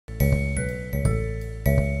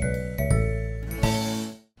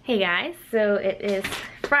Hey guys, so it is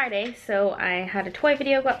Friday, so I had a toy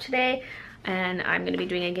video go up today and I'm going to be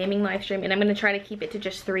doing a gaming live stream, and I'm going to try to keep it to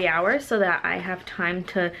just 3 hours so that I have time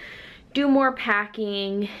to do more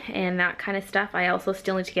packing and that kind of stuff. I also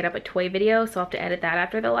still need to get up a toy video, so I'll have to edit that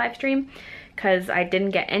after the live stream because I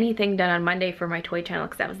didn't get anything done on Monday for my toy channel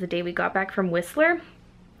because that was the day we got back from Whistler.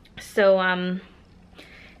 So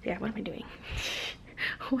yeah, what am I doing?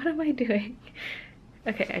 What am I doing?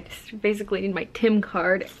 Okay, I just basically need my Tim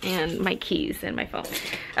card and my keys and my phone.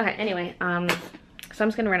 Okay, anyway, so I'm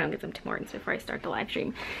just gonna run out and get some Tim Hortons before I start the live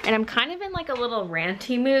stream. And I'm kind of in like a little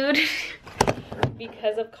ranty mood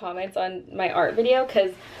because of comments on my art video,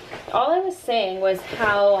 because all I was saying was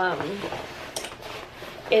how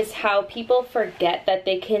people forget that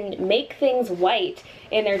they can make things white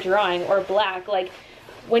in their drawing or black. Like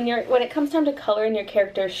when it comes time to coloring your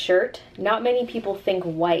character's shirt, not many people think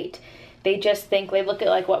white. They just think, they look at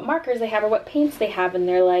like what markers they have or what paints they have, and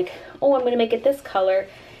they're like, oh, I'm gonna make it this color,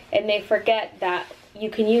 and they forget that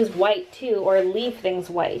you can use white too or leave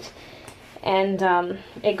things white. And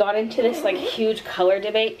it got into this like huge color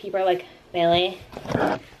debate. People are like, Baylee,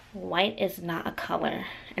 white is not a color.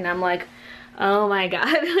 And I'm like, oh my god.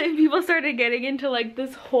 Like, people started getting into like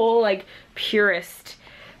this whole like purist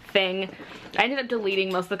thing. I ended up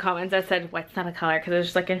deleting most of the comments that said white's not a color because it was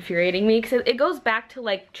just like infuriating me, because it goes back to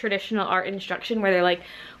like traditional art instruction where they're like,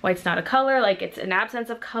 white's not a color, like it's an absence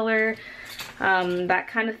of color, that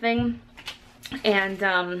kind of thing.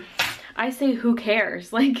 And I say, who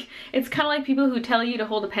cares? Like, it's kind of like people who tell you to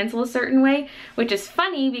hold a pencil a certain way, which is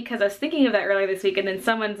funny because I was thinking of that earlier this week, and then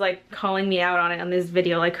someone's like calling me out on it on this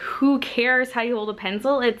video, like, who cares how you hold a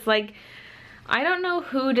pencil? It's like, I don't know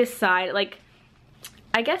who decided, like,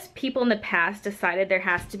 I guess people in the past decided there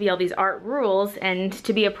has to be all these art rules, and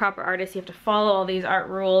to be a proper artist you have to follow all these art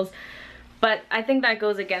rules. But I think that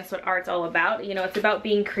goes against what art's all about. You know, it's about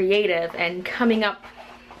being creative and coming up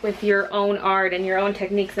with your own art and your own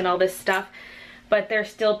techniques and all this stuff. But there's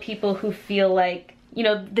still people who feel like, you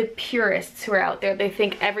know, the purists who are out there, they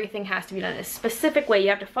think everything has to be done in a specific way. You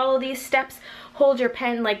have to follow these steps, hold your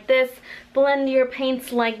pen like this, blend your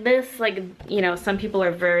paints like this. Like, you know, some people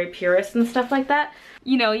are very purist and stuff like that.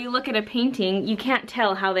 You know, you look at a painting, you can't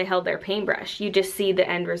tell how they held their paintbrush. You just see the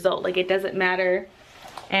end result. Like, it doesn't matter.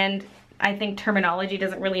 And I think terminology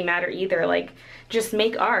doesn't really matter either. Like, just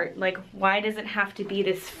make art. Like, why does it have to be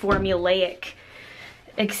this formulaic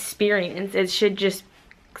experience? It should just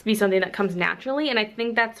be something that comes naturally. And I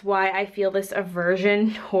think that's why I feel this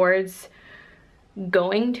aversion towards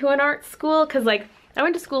going to an art school. Because, like, I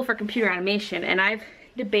went to school for computer animation, and I've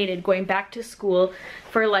debated going back to school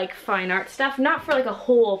for like fine art stuff, not for like a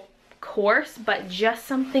whole course, but just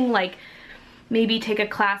something like maybe take a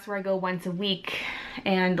class where I go once a week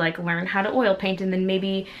and like learn how to oil paint, and then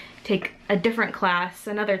maybe take a different class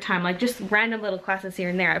another time, like just random little classes here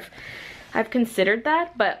and there. I've considered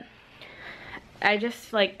that, but I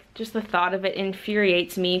just like, just the thought of it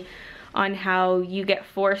infuriates me on how you get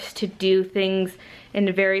forced to do things in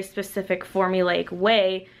a very specific formulaic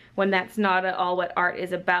way when that's not at all what art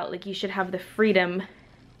is about. Like, you should have the freedom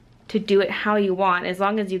to do it how you want. As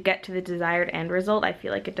long as you get to the desired end result, I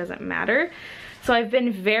feel like it doesn't matter. So I've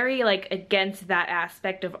been very like against that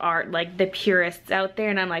aspect of art, like the purists out there,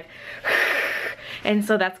 and I'm like, and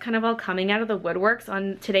so that's kind of all coming out of the woodworks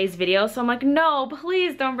on today's video. So I'm like, no,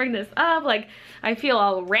 please don't bring this up. Like, I feel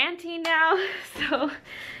all ranty now. So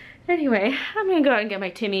anyway, I'm gonna go out and get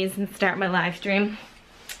my Timmies and start my live stream.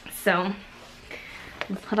 So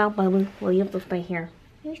put out Baylee. Well, you have to stay here.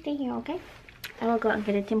 You stay here, okay? I will go out and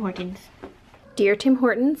get a Tim Hortons. Dear Tim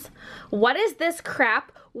Hortons, what is this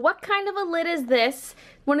crap? What kind of a lid is this?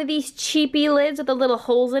 One of these cheapy lids with the little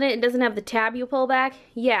holes in it and doesn't have the tab you pull back?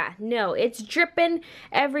 Yeah, no, it's dripping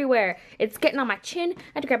everywhere. It's getting on my chin. I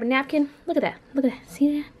had to grab a napkin. Look at that. Look at that.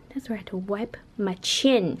 See that? That's where I had to wipe my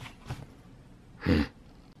chin.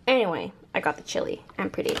 Anyway, I got the chili. I'm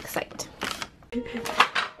pretty excited.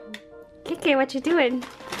 Kiki, what you doing?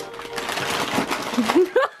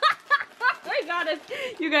 I got it.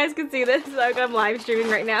 You guys can see this. Like, I'm live streaming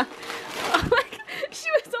right now. Oh my god, she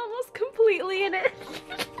was almost completely in it.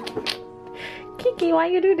 Kiki, why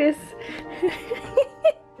you do this?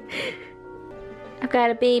 I've got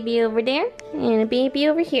a baby over there and a baby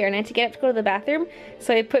over here, and I had to get up to go to the bathroom.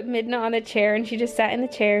 So I put Midna on the chair, and she just sat in the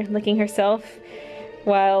chair licking herself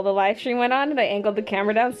while the live stream went on, and I angled the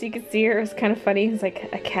camera down so you could see her. It was kind of funny. It was like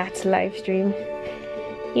a cat's live stream.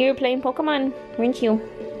 You were playing Pokemon, weren't you?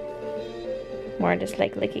 More just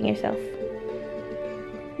like licking yourself.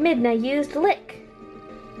 Midna used lick.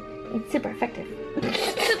 It's super effective.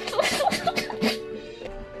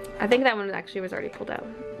 I think that one actually was already pulled out.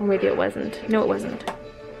 Or maybe it wasn't. No, it wasn't.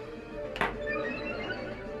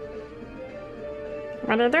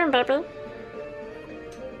 What are you doing, baby?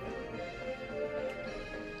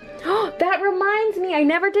 Oh, that reminds me, I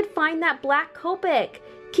never did find that black Copic.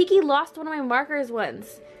 Kiki lost one of my markers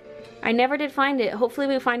once. I never did find it. Hopefully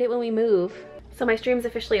we find it when we move. So my stream's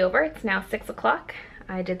officially over. It's now 6 o'clock.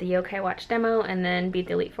 I did the Yokai Watch demo and then beat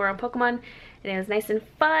the Elite Four on Pokemon. And it was nice and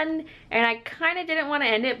fun. And I kind of didn't want to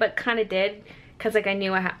end it, but kind of did. Because like I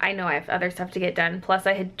know I have other stuff to get done. Plus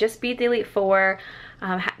I had just beat the Elite Four.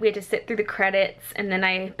 We had to sit through the credits. And then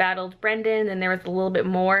I battled Brendan. And there was a little bit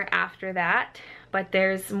more after that. But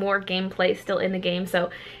there's more gameplay still in the game, so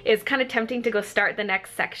it's kind of tempting to go start the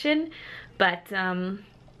next section, but I'm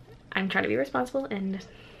trying to be responsible and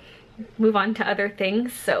move on to other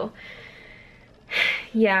things. So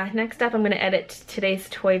yeah, next up I'm gonna edit today's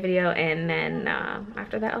toy video, and then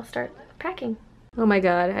after that I'll start packing. Oh my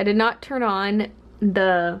god, I did not turn on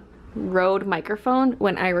the Rode microphone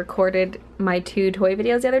when I recorded my 2 toy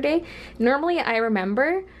videos the other day. Normally I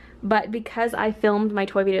remember, but because I filmed my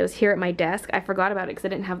toy videos here at my desk, I forgot about it because I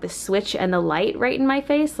didn't have the switch and the light right in my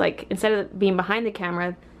face. Like, instead of being behind the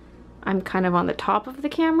camera, I'm kind of on the top of the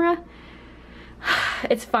camera.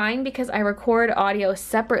 It's fine because I record audio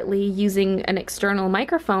separately using an external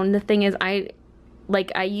microphone. The thing is, I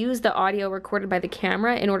use the audio recorded by the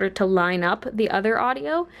camera in order to line up the other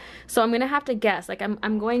audio. So I'm gonna have to guess, like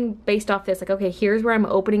I'm going based off this, like, okay, here's where I'm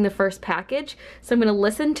opening the first package. So I'm gonna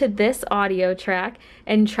listen to this audio track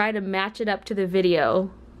and try to match it up to the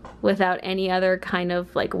video without any other kind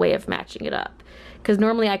of like way of matching it up. Because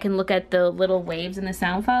normally I can look at the little waves in the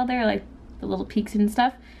sound file there, like the little peaks and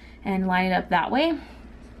stuff, and line it up that way.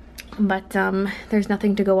 But there's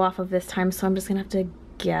nothing to go off of this time, so I'm just gonna have to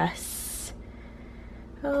guess.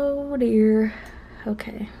 Oh dear.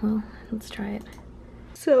 Okay, well, let's try it.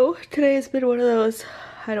 So today has been one of those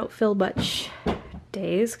I don't feel much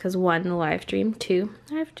days, because 1, the live stream, 2,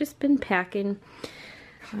 I've just been packing.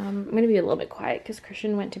 I'm gonna be a little bit quiet because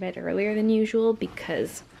Christian went to bed earlier than usual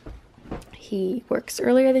because he works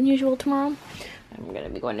earlier than usual tomorrow. I'm gonna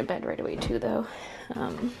be going to bed right away too though.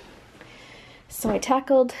 So I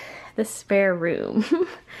tackled the spare room.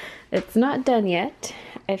 It's not done yet.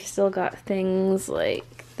 I've still got things like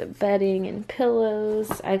the bedding and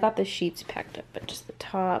pillows. I got the sheets packed up, but just the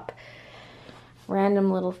top.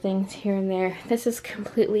 Random little things here and there. This is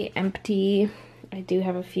completely empty. I do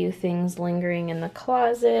have a few things lingering in the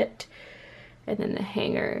closet. And then the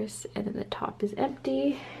hangers. And then the top is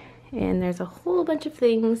empty. And there's a whole bunch of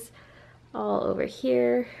things all over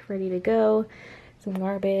here, ready to go. Some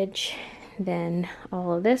garbage. Then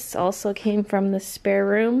all of this also came from the spare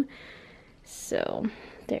room. So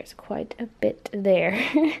there's quite a bit there.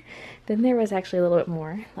 Then there was actually a little bit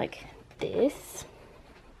more, like this,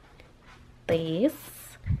 and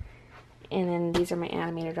then these are my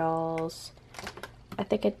animated dolls. I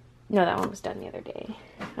think no, that one was done the other day.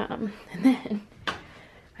 And then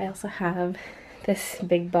I also have this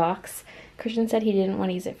big box. Christian said he didn't want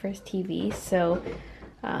to use it for his TV, so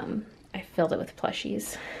I filled it with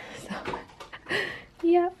plushies. So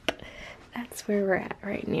yep. That's where we're at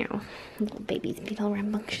right now. Little baby's being all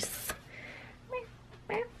rambunctious.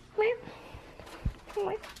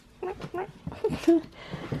 So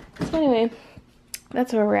anyway,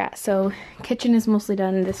 that's where we're at. So kitchen is mostly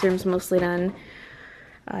done. This room's mostly done.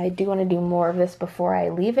 I do want to do more of this before I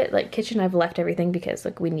leave it. Like kitchen, I've left everything because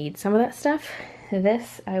like we need some of that stuff.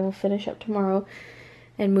 This I will finish up tomorrow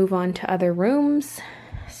and move on to other rooms.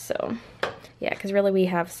 So yeah, because really we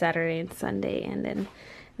have Saturday and Sunday, and then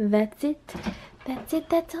that's it. That's it.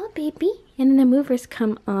 That's all, baby. And then the movers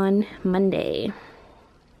come on Monday.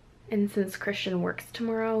 And since Christian works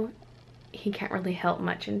tomorrow, he can't really help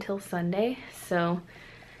much until Sunday. So,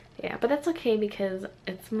 yeah. But that's okay because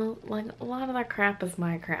it's like a lot of that crap is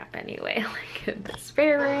my crap anyway. Like in the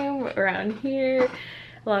spare room, around here,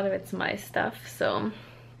 a lot of it's my stuff. So,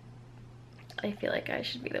 I feel like I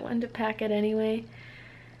should be the one to pack it anyway.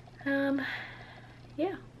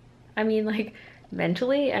 Yeah. I mean, like,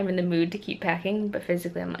 mentally, I'm in the mood to keep packing, but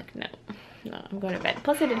physically, I'm like, no, I'm going to bed.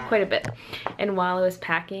 Plus, I did quite a bit. And while I was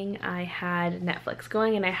packing, I had Netflix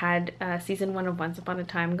going, and I had season 1 of Once Upon a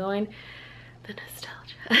Time going. The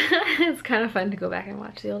nostalgia. It's kind of fun to go back and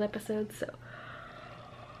watch the old episodes, so.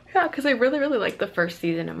 Yeah, because I really, really liked the first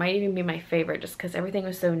season. It might even be my favorite, just because everything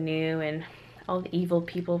was so new, and all the evil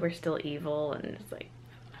people were still evil, and it's like,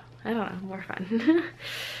 I don't know, more fun.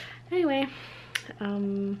 Anyway,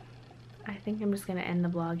 I think I'm just gonna end the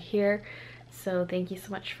vlog here. So thank you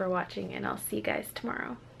so much for watching, and I'll see you guys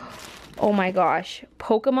tomorrow. Oh my gosh,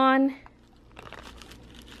 Pokemon.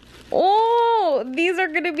 Oh, these are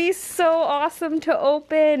gonna be so awesome to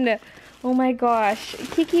open. Oh my gosh,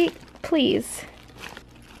 Kiki, please.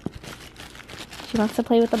 She wants to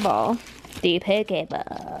play with the ball. Do you pick a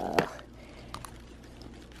ball?